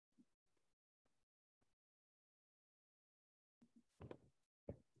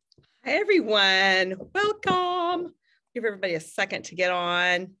Hi, everyone. Welcome. Give everybody a second to get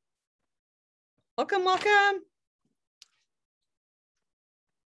on. Welcome, welcome.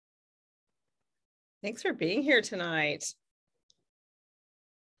 Thanks for being here tonight.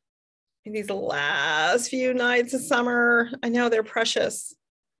 In these last few nights of summer, I know they're precious.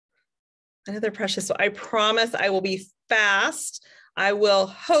 So I promise I will be fast. I will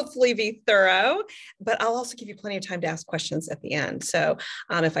hopefully be thorough, but I'll also give you plenty of time to ask questions at the end. So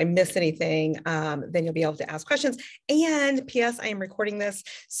if I miss anything, then you'll be able to ask questions. And P.S., I am recording this.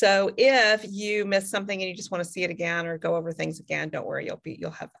 So if you miss something and you just want to see it again or go over things again, don't worry,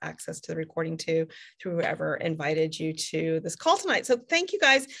 you'll have access to the recording too through whoever invited you to this call tonight. So thank you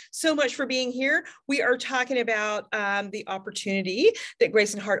guys so much for being here. We are talking about the opportunity that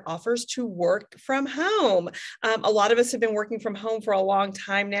Grace&Heart offers to work from home. A lot of us have been working from home for a long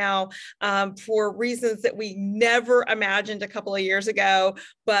time now for reasons that we never imagined a couple of years ago,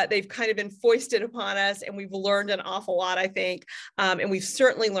 but they've kind of been foisted upon us, and we've learned an awful lot, I think. And we've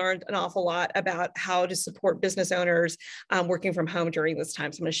certainly learned an awful lot about how to support business owners working from home during this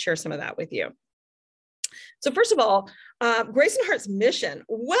time. So I'm going to share some of that with you. So first of all, Grace&Heart's mission,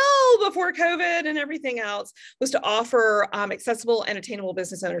 well before COVID and everything else, was to offer accessible and attainable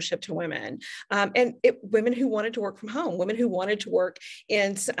business ownership to women, women who wanted to work from home, women who wanted to work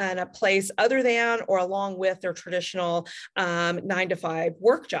in a place other than or along with their traditional 9-to-5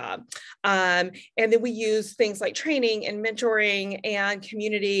 work job. And then we use things like training and mentoring and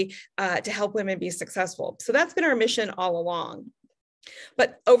community to help women be successful. So that's been our mission all along.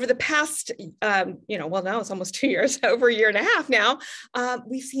 But over the past, now it's almost 2 years, over a year and a half now,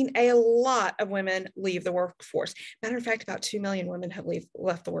 we've seen a lot of women leave the workforce. Matter of fact, about 2 million women have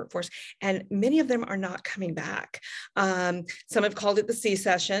left the workforce, and many of them are not coming back. Some have called it the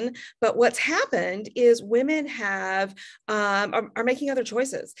C-session, but what's happened is women are making other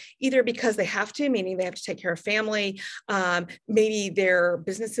choices, either because they have to, meaning they have to take care of family, maybe their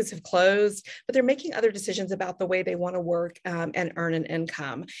businesses have closed, but they're making other decisions about the way they want to work and earn an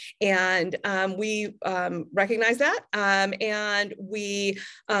income. And we recognize that. And we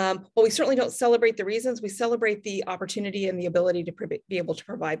certainly don't celebrate the reasons. We celebrate the opportunity and the ability to be able to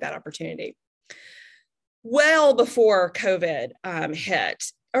provide that opportunity. Well before COVID hit,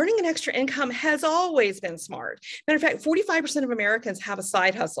 earning an extra income has always been smart. Matter of fact, 45% of Americans have a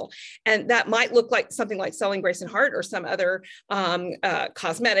side hustle. And that might look like something like selling Grace&Heart or some other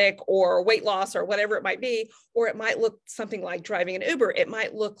cosmetic or weight loss or whatever it might be. Or it might look something like driving an Uber. It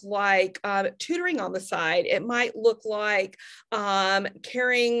might look like tutoring on the side. It might look like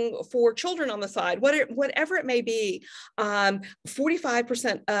caring for children on the side, whatever it may be.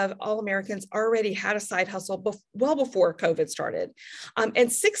 45% of all Americans already had a side hustle well before COVID started. And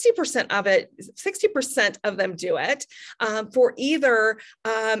 60% of them do it for either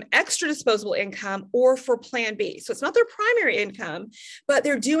extra disposable income or for Plan B. So it's not their primary income, but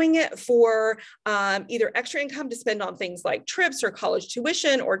they're doing it for either extra income to spend on things like trips or college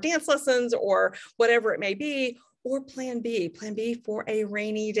tuition or dance lessons or whatever it may be, or Plan B for a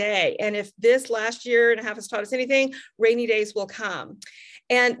rainy day. And if this last year and a half has taught us anything, rainy days will come.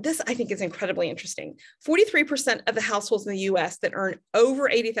 And this, I think, is incredibly interesting. 43% of the households in the US that earn over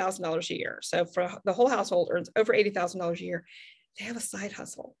 $80,000 a year, so for the whole household earns over $80,000 a year, they have a side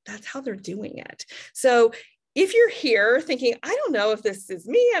hustle. That's how they're doing it. So if you're here thinking, I don't know if this is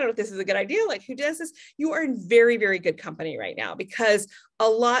me, I don't know if this is a good idea, like who does this? You are in very, very good company right now, because a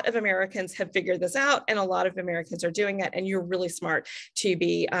lot of Americans have figured this out and a lot of Americans are doing it, and you're really smart to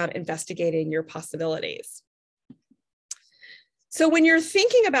be investigating your possibilities. So when you're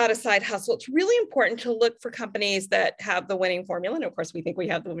thinking about a side hustle, it's really important to look for companies that have the winning formula. And of course, we think we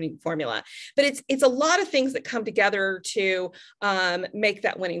have the winning formula, but it's a lot of things that come together to make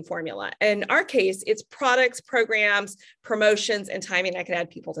that winning formula. In our case, it's products, programs, promotions, and timing. I could add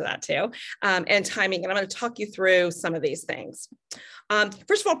people to that too, and timing. And I'm going to talk you through some of these things.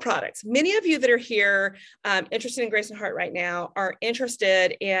 First of all, products. Many of you that are here interested in Grace&Heart right now are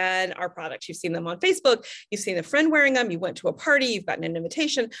interested in our products. You've seen them on Facebook. You've seen a friend wearing them. You went to a party. You've gotten an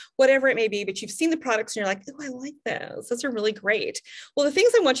invitation, whatever it may be, but you've seen the products and you're like, oh, I like those. Those are really great. Well, the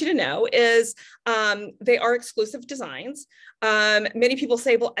things I want you to know is they are exclusive designs. Many people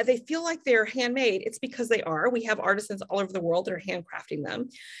say, well, they feel like they're handmade. It's because they are. We have artisans all over the world that are handcrafting them.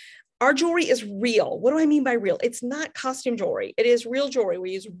 Our jewelry is real. What do I mean by real? It's not costume jewelry. It is real jewelry.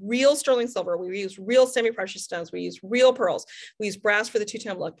 We use real sterling silver. We use real semi-precious stones. We use real pearls. We use brass for the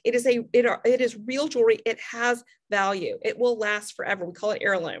two-tone look. It is real jewelry. It has value. It will last forever. We call it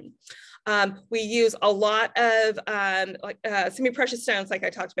heirloom. We use a lot of semi-precious stones, like I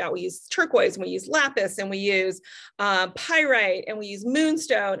talked about. We use turquoise, and we use lapis, and we use pyrite, and we use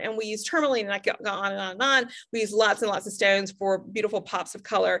moonstone, and we use tourmaline, and I go on and on and on. We use lots and lots of stones for beautiful pops of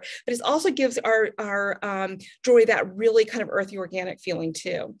color, but it also gives our jewelry that really kind of earthy, organic feeling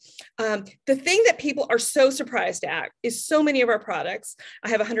too. The thing that people are so surprised at is so many of our products, I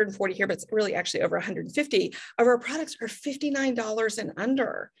have 140 here, but it's really actually over 150 of our products are $59 and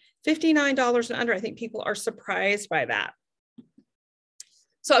under. $59 and under. I think people are surprised by that.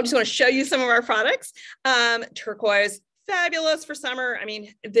 So I just want to show you some of our products. Turquoise, fabulous for summer. I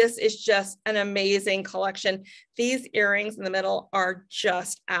mean, this is just an amazing collection. These earrings in the middle are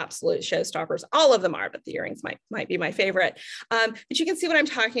just absolute showstoppers. All of them are, but the earrings might be my favorite. But you can see what I'm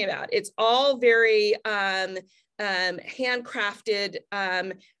talking about. It's all very handcrafted,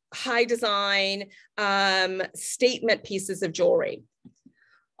 high design, statement pieces of jewelry.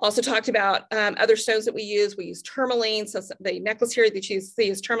 Also talked about other stones that we use. We use tourmaline. So the necklace here that you see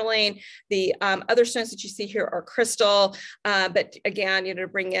is tourmaline. The other stones that you see here are crystal. But again, to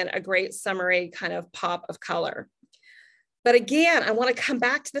bring in a great summery kind of pop of color. But again, I want to come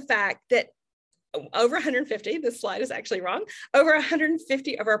back to the fact that over 150, this slide is actually wrong, over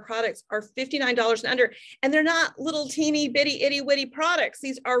 150 of our products are $59 and under, and they're not little teeny bitty itty witty products.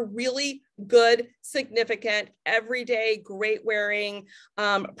 These are really good, significant, everyday, great wearing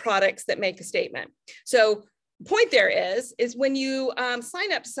products that make a statement. So the point there is when you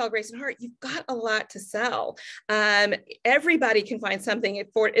sign up to sell Grace and Heart, you've got a lot to sell. Everybody can find something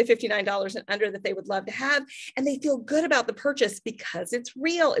at $59 and under that they would love to have, and they feel good about the purchase because it's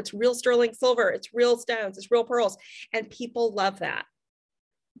real sterling silver, it's real stones, it's real pearls, and people love that.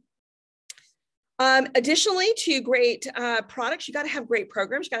 Additionally to great products, you got to have great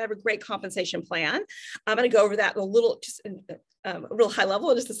programs. You got to have a great compensation plan. I'm going to go over that a little, just a real high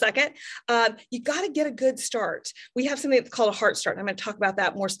level in just a second. You got to get a good start. We have something that's called a Heart Start. I'm going to talk about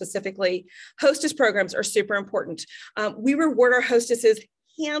that more specifically. Hostess programs are super important. We reward our hostesses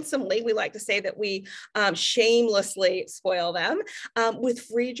handsomely. We like to say that we shamelessly spoil them with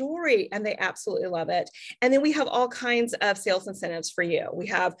free jewelry, and they absolutely love it. And then we have all kinds of sales incentives for you. We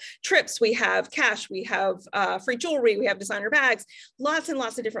have trips, we have cash, we have free jewelry, we have designer bags, lots and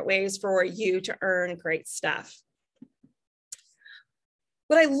lots of different ways for you to earn great stuff.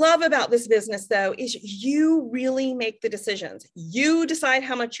 What I love about this business, though, is you really make the decisions. You decide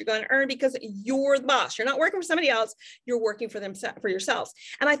how much you're going to earn because you're the boss. You're not working for somebody else. You're working for yourselves.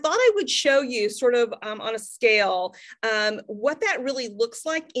 And I thought I would show you sort of on a scale what that really looks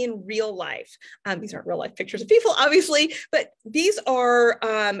like in real life. These aren't real life pictures of people, obviously, but these are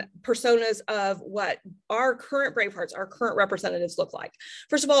personas of what our current Bravehearts, our current representatives look like.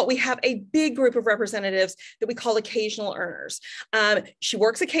 First of all, we have a big group of representatives that we call occasional earners. She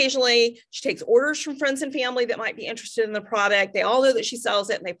works occasionally. She takes orders from friends and family that might be interested in the product. They all know that she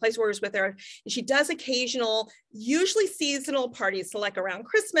sells it and they place orders with her. And she does occasional, usually seasonal parties. So like around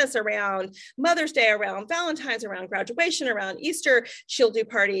Christmas, around Mother's Day, around Valentine's, around graduation, around Easter, she'll do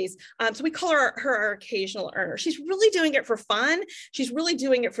parties. So we call her our occasional earner. She's really doing it for fun. She's really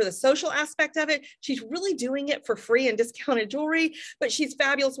doing it for the social aspect of it. She's really doing it for free and discounted jewelry, but she's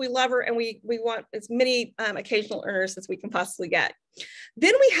fabulous. We love her, and we want as many occasional earners as we can possibly get.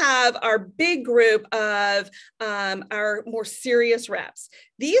 Then we have our big group of our more serious reps.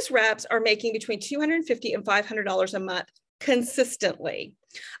 These reps are making between $250 and $500 a month consistently.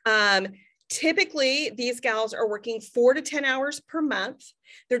 Typically, these gals are working 4 to 10 hours per month.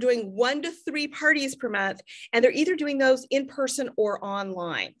 They're doing 1 to 3 parties per month, and they're either doing those in person or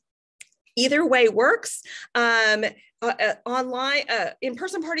online. Either way works. Online,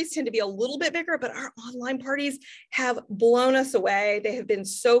 in-person parties tend to be a little bit bigger, but our online parties have blown us away. They have been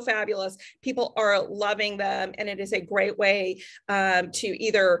so fabulous. People are loving them, and it is a great way to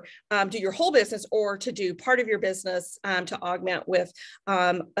either do your whole business or to do part of your business to augment with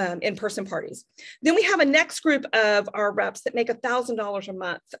in-person parties. Then we have a next group of our reps that make $1,000 a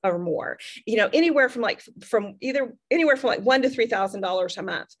month or more. You know, anywhere from like $1,000 to $3,000 a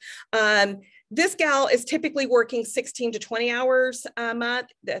month. This gal is typically working 16 to 20 hours a month.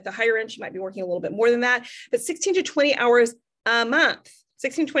 At the higher end, she might be working a little bit more than that, but 16 to 20 hours a month.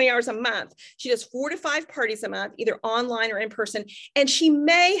 16, 20 hours a month. She does 4 to 5 parties a month, either online or in person, and she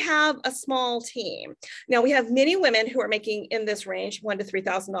may have a small team. Now, we have many women who are making in this range, $1,000 to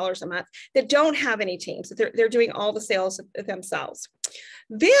 $3,000 a month, that don't have any teams. They're doing all the sales themselves.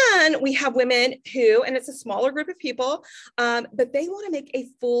 Then we have women who, and it's a smaller group of people, but they want to make a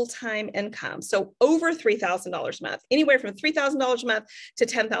full-time income. So over $3,000 a month, anywhere from $3,000 a month to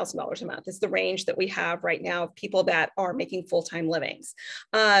 $10,000 a month is the range that we have right now of people that are making full-time livings.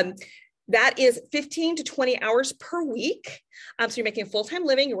 That is 15 to 20 hours per week. So you're making a full-time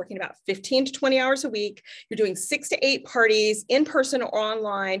living. You're working about 15 to 20 hours a week. You're doing 6 to 8 parties in person or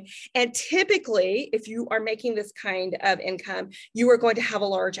online. And typically, if you are making this kind of income, you are going to have a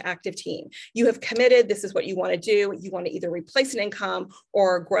large active team. You have committed. This is what you want to do. You want to either replace an income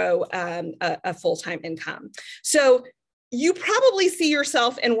or grow a full-time income. So you probably see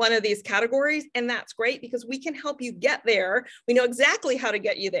yourself in one of these categories, and that's great because we can help you get there. We know exactly how to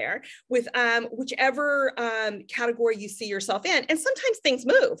get you there with whichever category you see yourself in. And sometimes things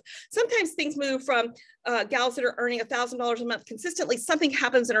move. Sometimes things move from gals that are earning $1,000 a month consistently. Something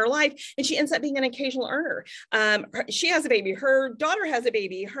happens in her life and she ends up being an occasional earner. She has a baby, her daughter has a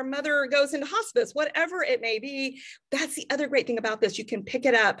baby, her mother goes into hospice, whatever it may be. That's the other great thing about this. You can pick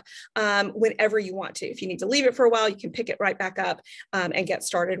it up whenever you want to. If you need to leave it for a while, you can pick it right back up and get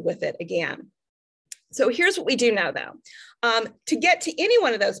started with it again. So here's what we do know though. To get to any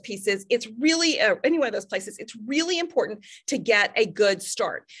one of those pieces, it's really, any one of those places, it's really important to get a good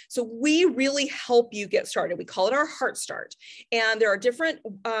start. So we really help you get started. We call it our Heart Start. And there are different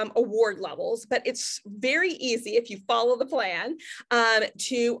award levels, but it's very easy if you follow the plan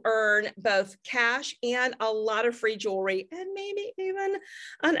to earn both cash and a lot of free jewelry and maybe even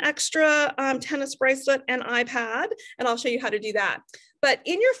an extra tennis bracelet and iPad. And I'll show you how to do that. But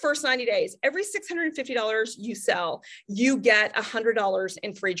in your first 90 days, every $650 you sell, you get $100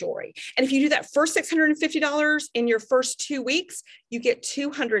 in free jewelry. And if you do that first $650 in your first 2 weeks, you get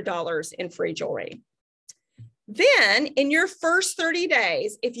 $200 in free jewelry. Then in your first 30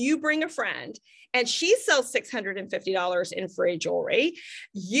 days, if you bring a friend and she sells $650 in free jewelry,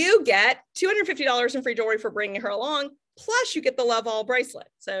 you get $250 in free jewelry for bringing her along. Plus you get the Love All bracelet.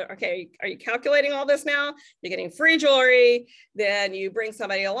 So, okay, are you calculating all this now? You're getting free jewelry, then you bring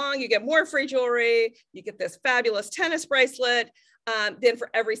somebody along, you get more free jewelry, you get this fabulous tennis bracelet. Then for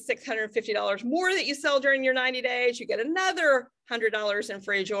every $650 more that you sell during your 90 days, you get another $100 in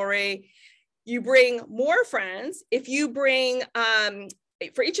free jewelry. You bring more friends. If you bring,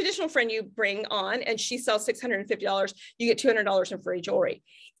 for each additional friend you bring on and she sells $650, you get $200 in free jewelry.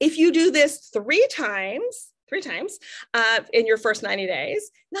 If you do this three times in your first 90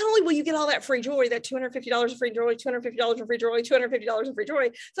 days, not only will you get all that free jewelry, that $250 in free jewelry, $250 in free jewelry, $250 in free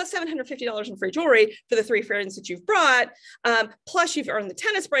jewelry, so that's $750 in free jewelry for the 3 friends that you've brought, plus you've earned the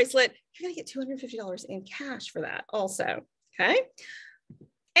tennis bracelet, you're gonna get $250 in cash for that also, okay?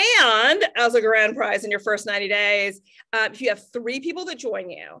 And as a grand prize in your first 90 days, if you have 3 people that join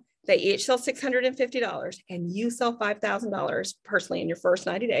you, they each sell $650 and you sell $5,000 personally in your first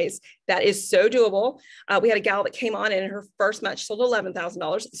 90 days. That is so doable. We had a gal that came on and in her first month, she sold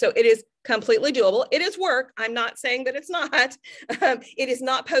 $11,000. So it is completely doable. It is work. I'm not saying that it's not. It is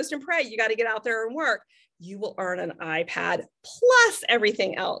not post and pray. You got to get out there and work. You will earn an iPad plus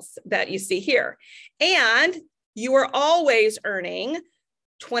everything else that you see here. And you are always earning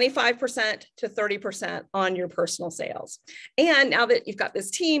 25% to 30% on your personal sales. And now that you've got this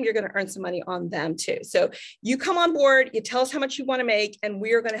team, you're going to earn some money on them too. So you come on board, you tell us how much you want to make, and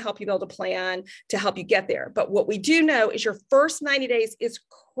we are going to help you build a plan to help you get there. But what we do know is your first 90 days is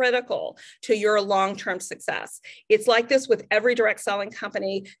critical to your long-term success. It's like this with every direct selling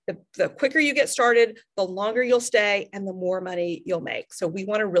company. The quicker you get started, the longer you'll stay and the more money you'll make. So we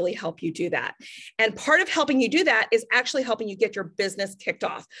want to really help you do that. And part of helping you do that is actually helping you get your business kicked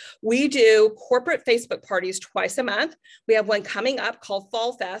off. We do corporate Facebook parties twice a month. We have one coming up called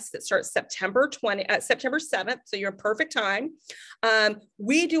Fall Fest that starts September 7th. So you're in perfect time.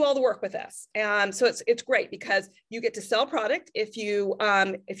 We do all the work with this. So it's great because you get to sell product. If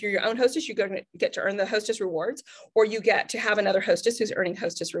you're your own hostess, you get to earn the hostess rewards, or you get to have another hostess who's earning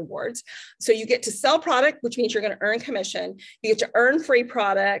hostess rewards. So you get to sell product, which means you're going to earn commission. You get to earn free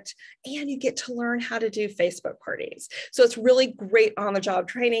product, and you get to learn how to do Facebook parties. So it's really great on-the-job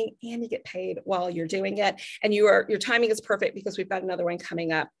training, and you get paid while you're doing it. And your timing is perfect because we've got another one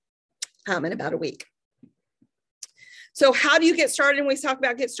coming up in about a week. So how do you get started? When we talk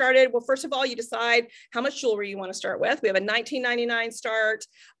about get started, well, first of all, you decide how much jewelry you want to start with. We have a $19.99 start.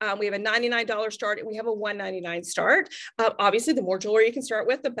 We have a $99 start, and we have a $199 start. Obviously, the more jewelry you can start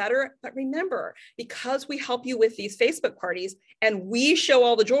with, the better. But remember, because we help you with these Facebook parties and we show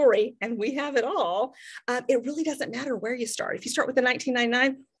all the jewelry and we have it all, it really doesn't matter where you start. If you start with the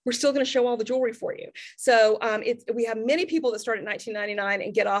 $19.99, we're still going to show all the jewelry for you. So we have many people that start at $19.99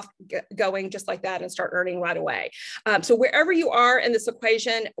 and get going just like that and start earning right away. So wherever you are in this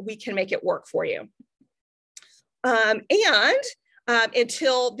equation, we can make it work for you. And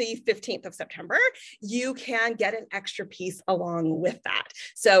until the 15th of September, you can get an extra piece along with that.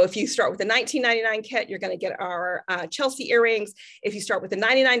 So if you start with the $19.99 kit, you're going to get our Chelsea earrings. If you start with the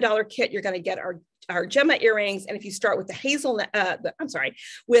 $99 kit, you're going to get our Gemma earrings. And if you start with the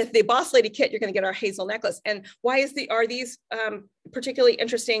with the Boss Lady kit, you're going to get our hazel necklace. And why are these particularly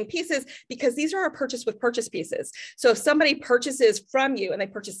interesting pieces? Because these are our purchase with purchase pieces. So if somebody purchases from you and they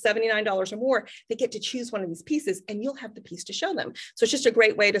purchase $79 or more, they get to choose one of these pieces and you'll have the piece to show them. So it's just a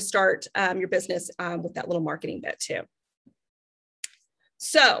great way to start your business with that little marketing bit too.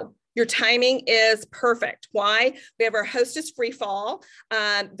 So your timing is perfect. Why? We have our hostess free fall.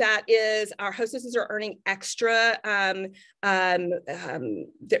 That is, our hostesses are earning extra. They're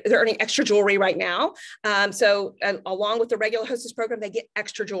earning extra jewelry right now. So along with the regular hostess program, they get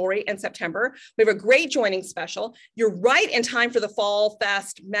extra jewelry in September. We have a great joining special. You're right in time for the Fall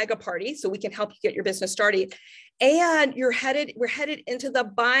Fest mega party, so we can help you get your business started. And we're headed into the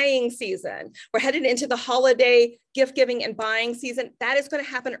buying season. We're headed into the holiday gift giving and buying season. That is going to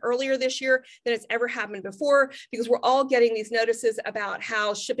happen earlier this year than it's ever happened before, because we're all getting these notices about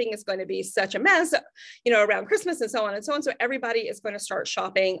how shipping is going to be such a mess, around Christmas and so on and so on. So everybody is going to start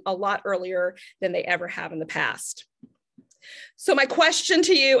shopping a lot earlier than they ever have in the past. So my question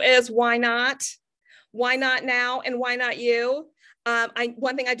to you is, why not? Why not now? And why not you?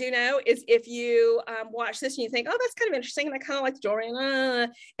 One thing I do know is if you watch this and you think, oh, that's kind of interesting, and I kind of like the jewelry,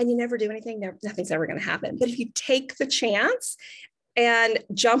 and you never do anything, nothing's ever going to happen. But if you take the chance and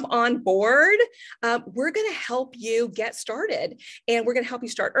jump on board, we're going to help you get started, and we're going to help you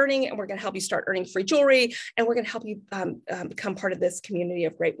start earning, and we're going to help you start earning free jewelry, and we're going to help you become part of this community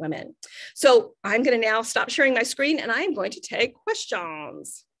of great women. So I'm going to now stop sharing my screen, and I am going to take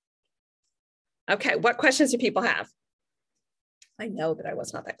questions. Okay, what questions do people have? I know that I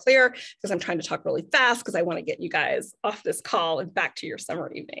was not that clear because I'm trying to talk really fast because I want to get you guys off this call and back to your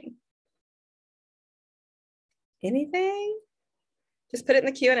summer evening. Anything? Just put it in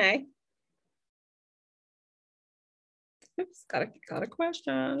the Q&A. Oops, got a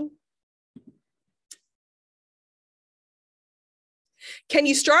question. Can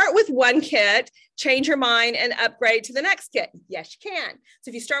you start with one kit, change your mind, and upgrade to the next kit? Yes, you can. So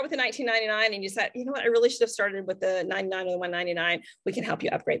if you start with the $19.99 and you said, you know what, I really should have started with the $99 or the $199, we can help you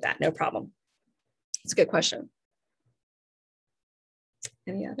upgrade that, no problem. It's a good question.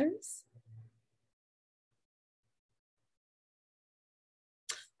 Any others?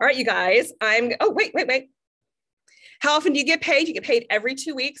 All right, you guys, oh, wait. How often do you get paid? You get paid every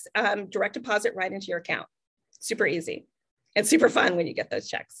 2 weeks, direct deposit right into your account. Super easy. And super fun when you get those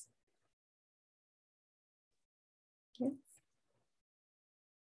checks. Yes.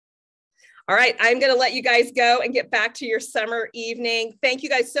 All right, I'm going to let you guys go and get back to your summer evening. Thank you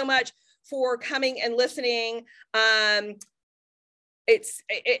guys so much for coming and listening.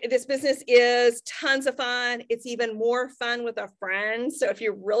 This business is tons of fun. It's even more fun with a friend. So if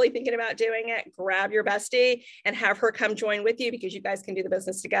you're really thinking about doing it, grab your bestie and have her come join with you, because you guys can do the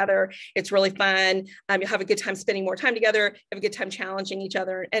business together. It's really fun. You'll have a good time spending more time together, have a good time challenging each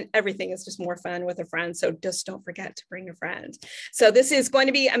other, and everything is just more fun with a friend. So just don't forget to bring a friend. So this is going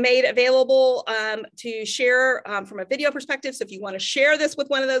to be made available to share from a video perspective. So if you want to share this with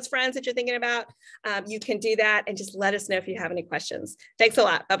one of those friends that you're thinking about, you can do that, and just let us know if you have any questions. Thanks a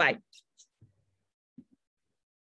lot. Bye-bye.